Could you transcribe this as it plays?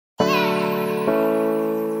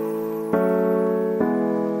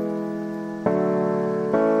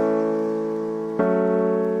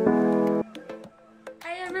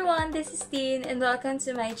𝓟𝓻𝓸𝓭𝓾𝓬𝓽𝓼 and welcome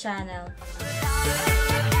to my channel.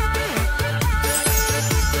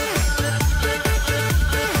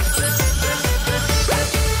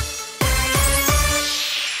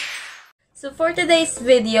 So for today's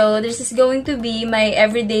video, this is going to be my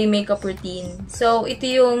everyday makeup routine. So ito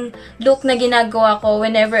yung look na ginagawa ko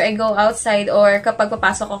whenever I go outside or kapag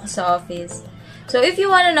papasok ako sa office. So if you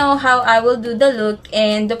want to know how I will do the look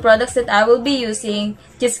and the products that I will be using,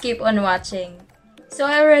 just keep on watching. So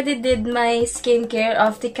I already did my skincare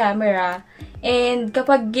off the camera. And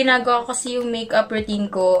kapag ginagawa ko kasi yung makeup routine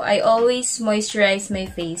ko, I always moisturize my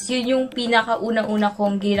face. Yun yung pinakauna-una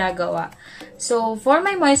kong ginagawa. So for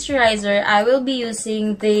my moisturizer, I will be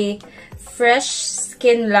using the Fresh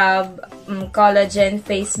Skin Lab Collagen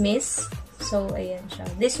Face Mist. So ayan siya.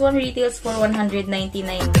 This one retails for $199.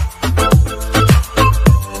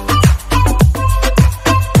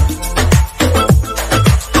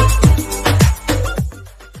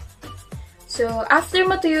 So, after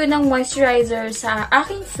matuyo ng moisturizer sa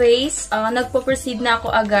aking face, nagpo-proceed na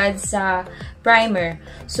ako agad sa primer.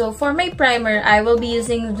 So, for my primer, I will be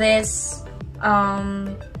using this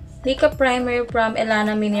makeup primer from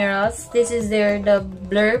𝓟𝓻𝓸𝓭𝓾𝓬𝓽𝓼 Minerals. This is the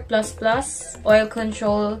Blur Plus Plus Oil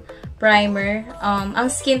Control Primer.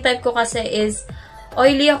 Ang skin type ko kasi is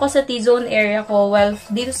oily ako sa T-zone area ko, while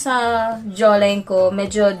dito sa jawline ko,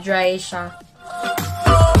 medyo dry siya.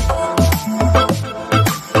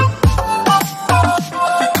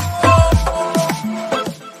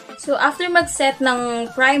 So, after mag-set ng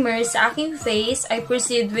primer sa aking face, I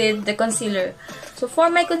proceed with the concealer. So, for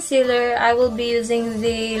my concealer, I will be using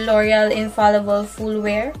the L'Oreal Infallible Full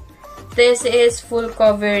Wear. This is full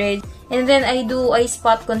coverage. And then, I do a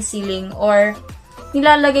spot concealing or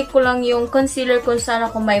nilalagay ko lang yung concealer kung saan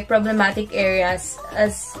ako may problematic areas.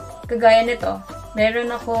 As kagaya nito,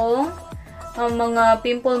 meron akong mga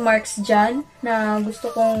pimple marks dyan na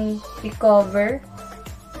gusto kong i-cover.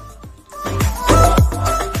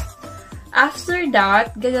 After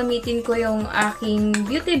that, gagamitin ko yung aking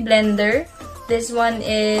beauty blender. This one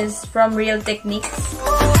is from Real Techniques.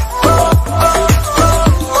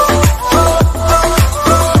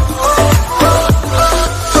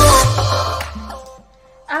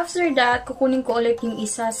 After that, kukunin ko ulit yung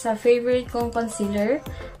isa sa favorite kong concealer.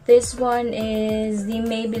 This one is the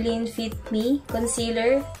Maybelline Fit Me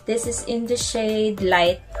Concealer. This is in the shade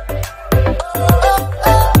Light.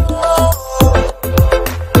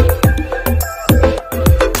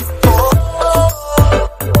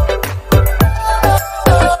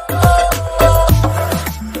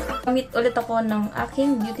 Gamit ulit ako ng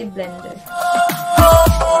aking beauty blender.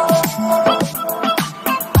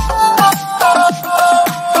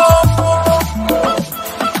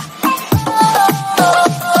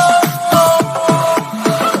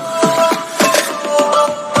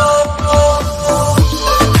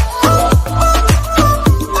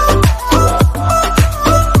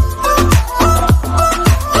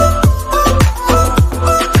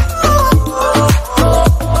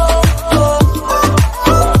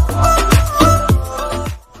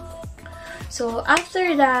 So,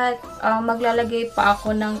 after that, maglalagay pa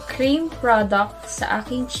ako ng cream product sa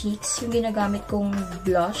aking cheeks, yung ginagamit kong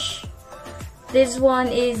blush. This one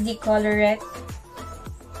is the Colorette.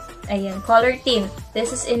 Ayan, Color Tint.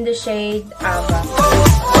 This is in the shade Ava.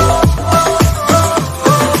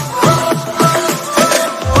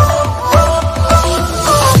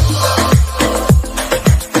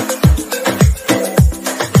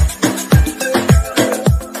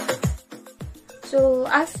 So,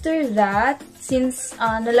 after that, since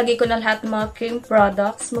nalagay ko na lahat ng mga cream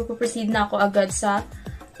products, magpo-proceed na ako agad sa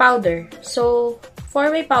powder. So, for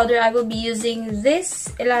my powder, I will be using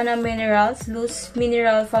this 𝓟𝓻𝓸𝓭𝓾𝓬𝓽𝓼 Minerals Loose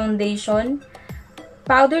Mineral Foundation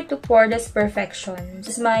Powder to Poreless Perfection.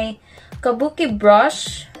 This is my kabuki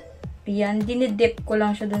brush. Ayan, dinidip ko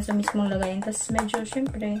lang siya dun sa mismong lagayin. Tapos medyo,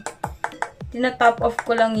 syempre, tinatop off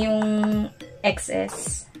ko lang yung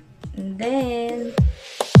excess. And then,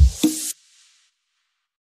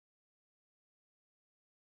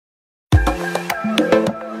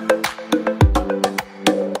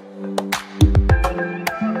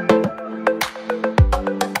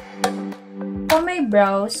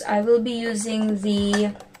 brows, I will be using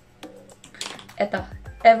the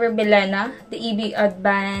Everbelena, the EB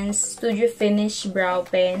Advanced Studio Finish Brow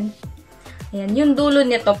Pen. Ayan, yung dulo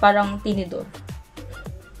nito parang tinidor.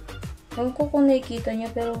 Ewan ko kung nakikita niya,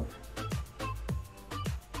 pero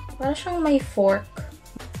parang siyang may fork.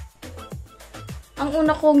 Ang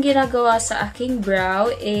una kong ginagawa sa aking brow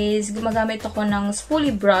is gumagamit ako ng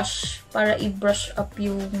spoolie brush para i-brush up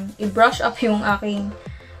yung aking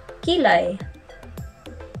kilay.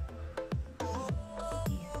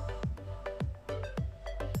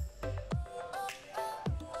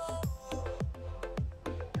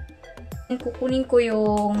 Kukunin ko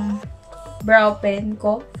yung brow pen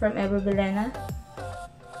ko from 𝓟𝓻𝓸𝓭𝓾𝓬𝓽𝓼.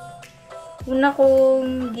 Una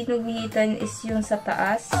kong ginuguhitan is yung sa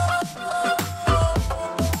taas.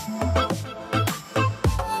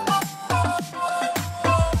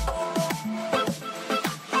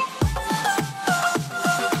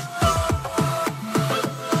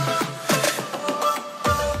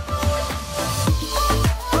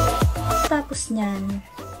 Tapos niyan,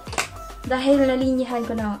 dahil nalinyahan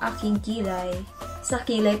ko na ang aking kilay, sa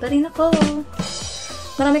kilay pa rin ako.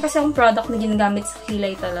 Marami kasi akong product na ginagamit sa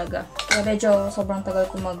kilay talaga. Kaya medyo sobrang tagal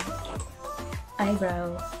ko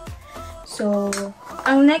mag-eyebrow. So,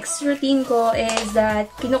 ang next routine ko is that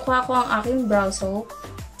kinukuha ko ang aking brow soap.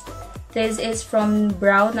 This is from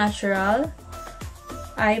Brow Natural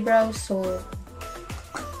Eyebrow Soap.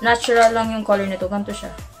 Natural lang yung color nito. Ganito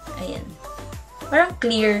siya. Ayan. Parang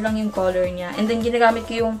clear lang yung color niya. And then, ginagamit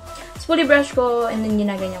ko yung spoolie brush ko and then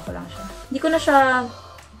ginaganyan ko lang siya. Hindi ko na siya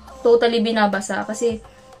totally binabasa kasi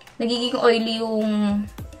nagiging oily yung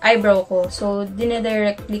eyebrow ko. So,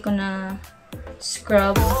 dinedirectly ko na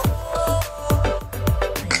scrub.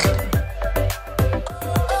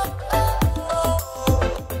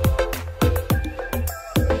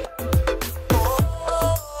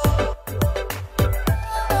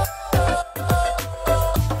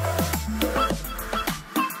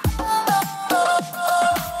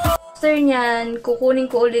 After nyan, kukunin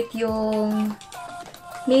ko ulit yung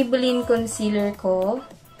Maybelline concealer ko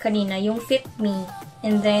kanina, yung Fit Me.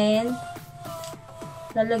 And then,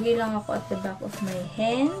 lalagay lang ako at the back of my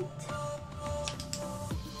hand.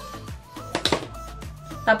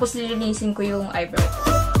 Tapos, lilinisin ko yung eyebrow.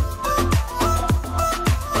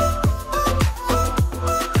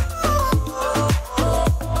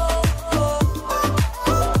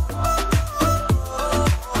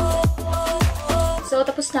 So,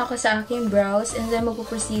 tapos na ako sa aking brows and then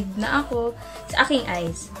magpo-proceed na ako sa aking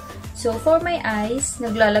eyes. So, for my eyes,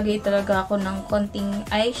 naglalagay talaga ako ng konting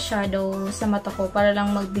eyeshadow sa mata ko para lang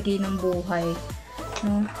magbigay ng buhay.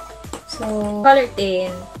 No? So, color 10.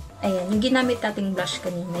 Ayan, yung ginamit nating blush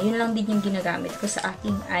kanina. Yun lang din yung ginagamit ko sa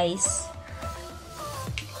aking eyes.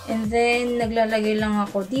 And then, naglalagay lang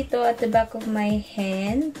ako dito at the back of my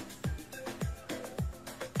hand.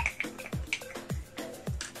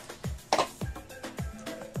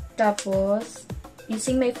 Tapos,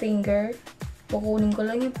 using my finger, kukunin ko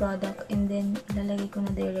lang yung product and then ilalagay ko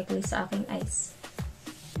na directly sa aking eyes.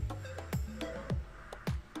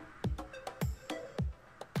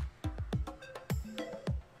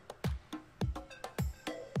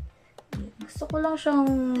 Gusto ko lang siyang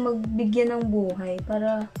magbigyan ng buhay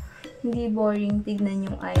para hindi boring tignan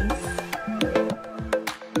yung eyes.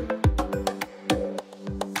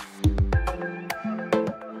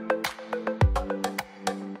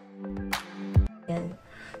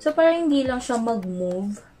 So, para hindi lang siya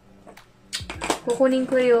mag-move, kukunin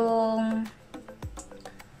ko yung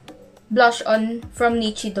blush on from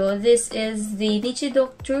𝓟𝓻𝓸𝓭𝓾𝓬𝓽𝓼. This is the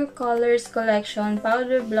𝓟𝓻𝓸𝓭𝓾 True Colors Collection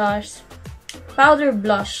Powder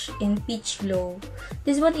Blush in Peach Glow.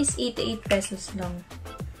 This one is 88 pesos lang.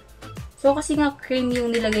 So, kasi nga cream yung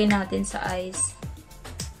nilagay natin sa eyes,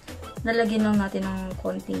 nalagyan lang natin ng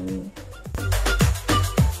konting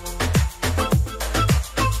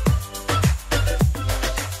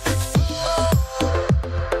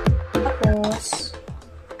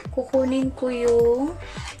kukunin ko yung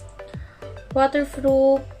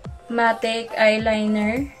waterproof matte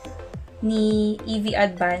eyeliner ni EV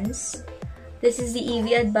Advance. This is the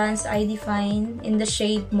EV Advance I Define in the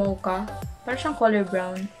shade Mocha. Parang siyang color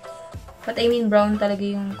brown. But I mean brown talaga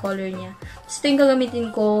yung color niya. So, ito yung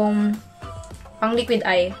gagamitin kong pang liquid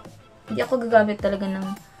eye. Hindi ako gagamit talaga ng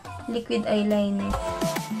liquid eyeliner.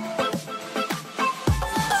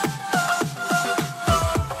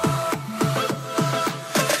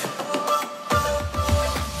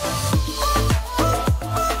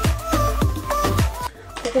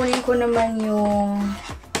 Kukunin ko naman yung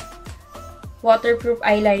waterproof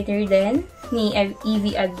eyeliner din ni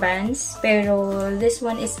EV Advance. Pero this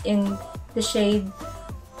one is in the shade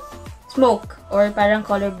Smoke or parang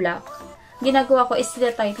color black. Ginagawa ko is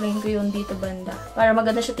tightline ko yun dito banda para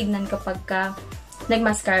maganda siya tignan kapag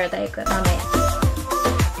nag-mascara tayo mamaya.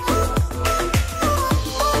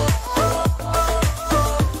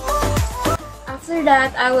 After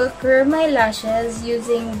that, I will curl my lashes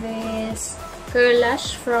using this curl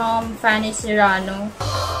lash from Fanny Serrano.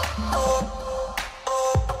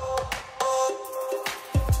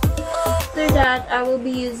 After that, I will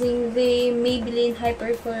be using the Maybelline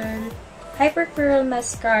Hyper Curl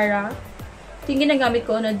Mascara. Ito yung ginagamit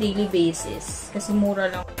ko on a daily basis kasi mura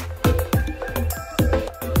lang.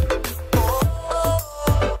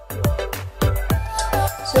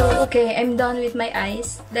 Okay, I'm done with my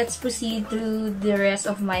eyes. Let's proceed to the rest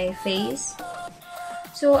of my face.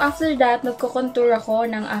 So, after that, nagko-contour ako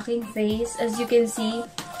ng aking face. As you can see,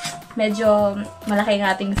 medyo malaki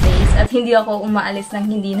ang ating face at hindi ako umaalis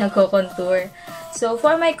ng hindi nagko-contour. So,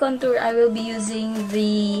 for my contour, I will be using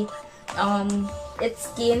the It's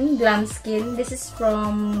𝓟𝓻𝓸𝓭𝓾𝓬𝓽𝓼. This is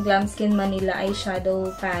from 𝓟𝓻𝓸𝓭𝓾𝓬𝓽𝓼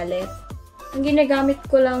eyeshadow palette. Ang ginagamit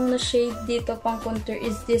ko lang na shade dito pang contour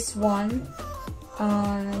is this one.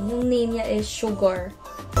 Yung name niya is Sugar.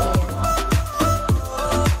 Ayan.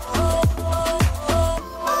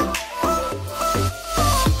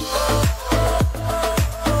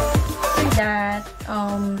 After that,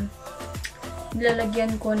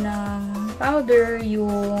 lalagyan ko ng powder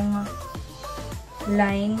yung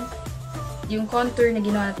line, yung contour na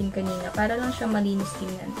ginawa natin kanina para lang siya malinis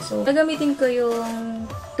tingnan. So, gagamitin ko yung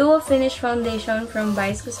Duo Finish Foundation from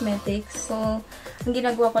Vice Cosmetics. So, ang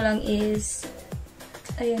ginagawa ko lang is,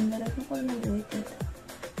 ayan, marami ko lang nag-wait dito.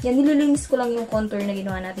 Yan, nililinis ko lang yung contour na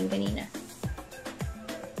ginawa natin kanina.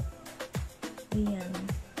 Ayan.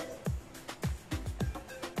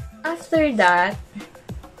 After that,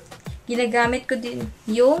 ginagamit ko din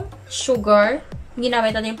yung sugar.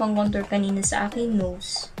 Ginamit natin yung pang-contour kanina sa aking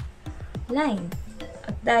nose line.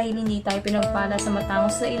 At dahil hindi tayo pinagpala sa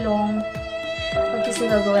matangos na ilong, pagkisa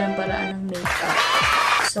gagawa ng paraan ng makeup.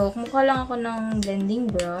 So, kumuha lang ako ng blending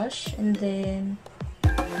brush, and then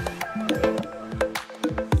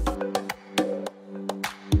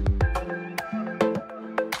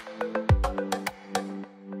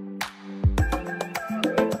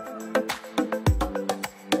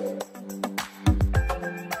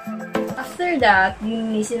after that,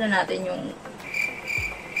 nilinisin na natin yung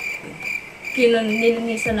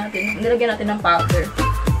nilagyan natin ng powder.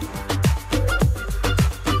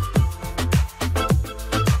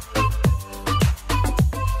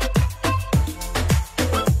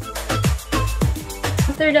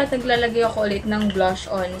 After that, naglalagay ako ulit ng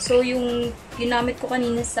blush on. So, yung ginamit ko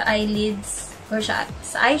kanina sa eyelids, or sa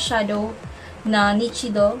eyeshadow na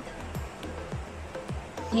𝓟𝓻𝓸𝓭𝓾𝓬𝓽𝓼,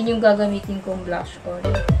 yun yung gagamitin kong blush on.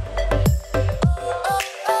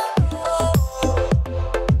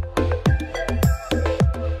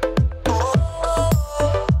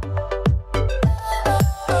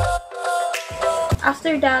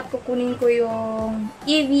 After that, kukunin ko yung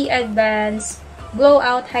EV Advanced Glow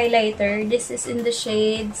Out Highlighter. This is in the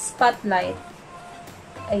shade Spotlight.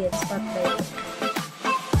 Ayan, Spotlight.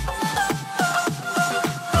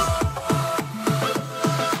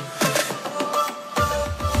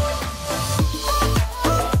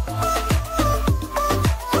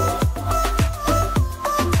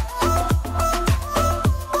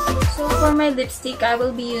 So, for my lipstick, I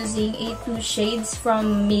will be using 2 shades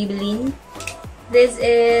from Maybelline. This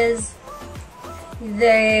is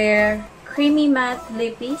their Creamy Matte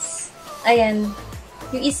Lippies. Ayan.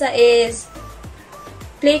 Yung isa is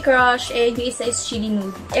Play Crush and yung isa is Chili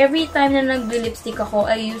Nude. Every time na nag-lipstick ako,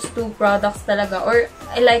 I use 2 products talaga. Or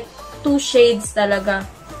I like 2 shades talaga.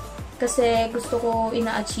 Kasi gusto ko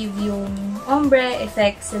ina-achieve yung ombre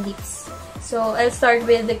effect sa lips. So, I'll start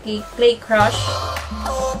with the Play Crush.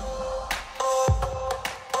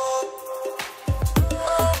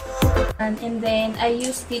 And then, I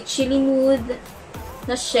use the Chili Nude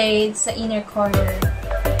na shade sa inner corner.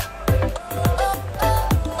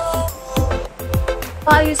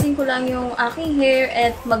 Paayusin ko lang yung aking hair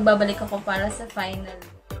at magbabalik ako para sa final.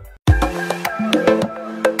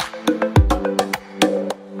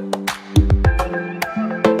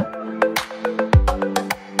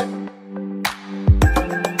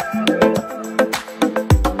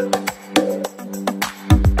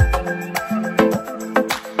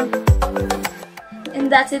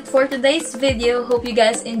 That's it for today's video. Hope you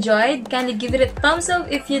guys enjoyed. Kindly give it a thumbs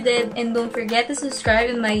up if you did, and don't forget to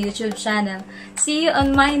subscribe to my YouTube channel. See you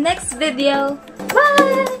on my next video.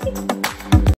 Bye!